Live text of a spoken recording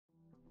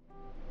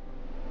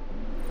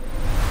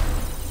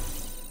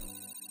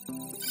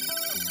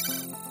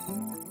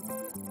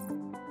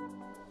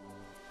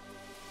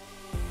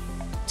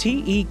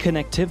TE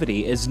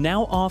Connectivity is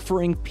now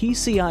offering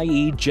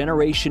PCIe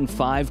Generation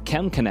 5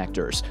 CEM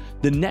Connectors,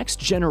 the next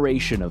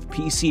generation of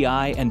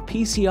PCI and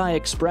PCI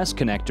Express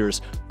connectors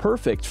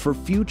perfect for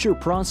future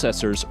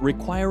processors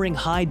requiring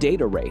high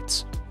data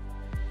rates.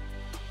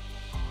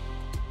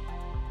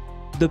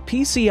 The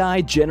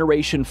PCIe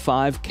Generation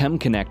 5 CEM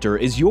Connector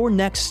is your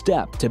next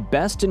step to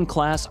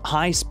best-in-class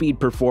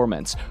high-speed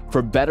performance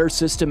for better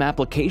system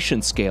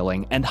application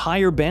scaling and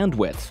higher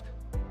bandwidth.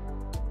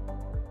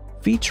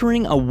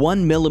 Featuring a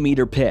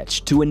 1mm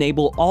pitch to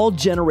enable all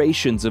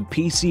generations of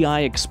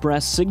PCI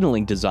Express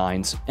signaling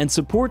designs and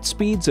support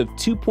speeds of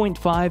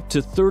 2.5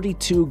 to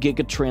 32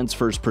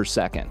 gigatransfers per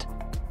second.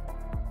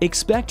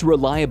 Expect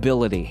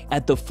reliability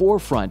at the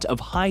forefront of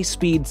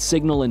high-speed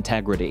signal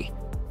integrity.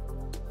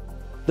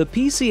 The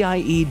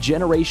PCIe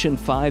Generation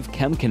 5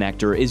 CEM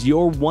Connector is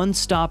your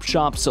one-stop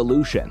shop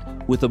solution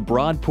with a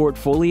broad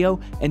portfolio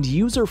and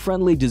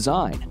user-friendly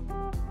design.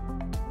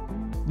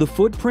 The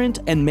footprint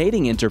and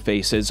mating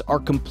interfaces are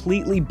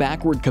completely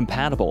backward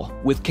compatible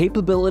with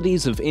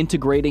capabilities of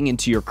integrating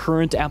into your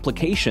current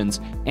applications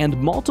and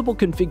multiple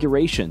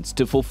configurations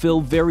to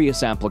fulfill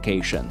various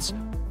applications.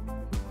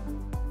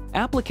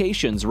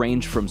 Applications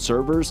range from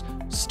servers,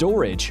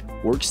 storage,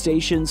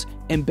 workstations,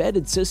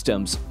 embedded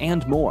systems,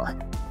 and more.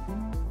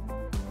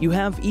 You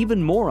have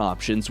even more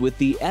options with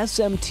the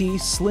SMT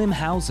Slim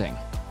housing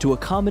to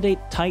accommodate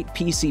tight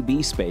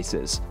PCB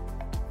spaces.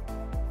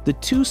 The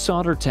two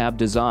solder tab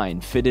design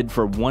fitted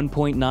for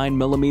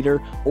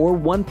 1.9mm or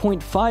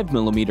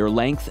 1.5mm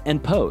length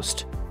and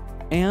post,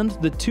 and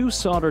the two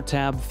solder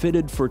tab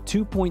fitted for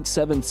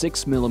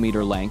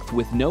 2.76mm length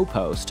with no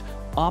post,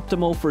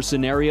 optimal for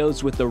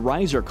scenarios with the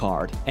riser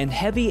card and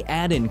heavy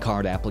add-in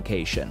card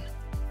application.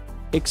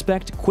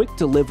 Expect quick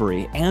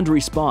delivery and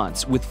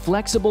response with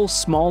flexible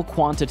small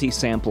quantity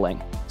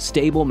sampling,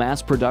 stable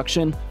mass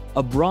production,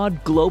 a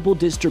broad global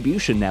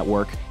distribution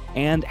network,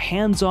 and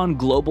hands-on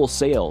global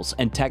sales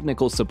and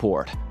technical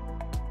support.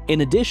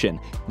 In addition,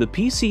 the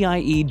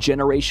PCIe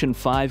Generation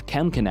 5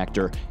 CEM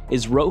Connector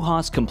is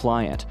RoHS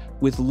compliant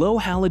with low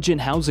halogen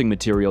housing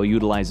material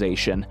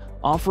utilization,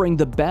 offering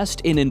the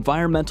best in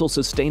environmental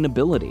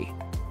sustainability.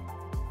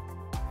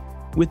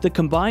 With the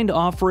combined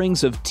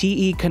offerings of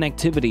TE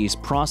Connectivity's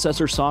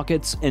processor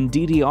sockets and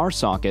DDR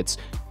sockets,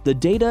 the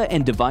Data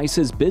and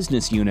Devices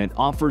Business Unit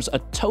offers a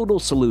total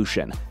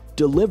solution,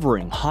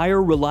 delivering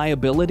higher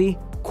reliability,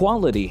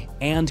 quality,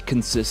 and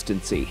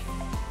consistency.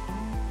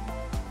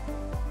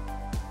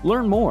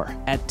 Learn more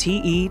at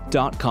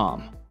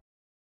te.com.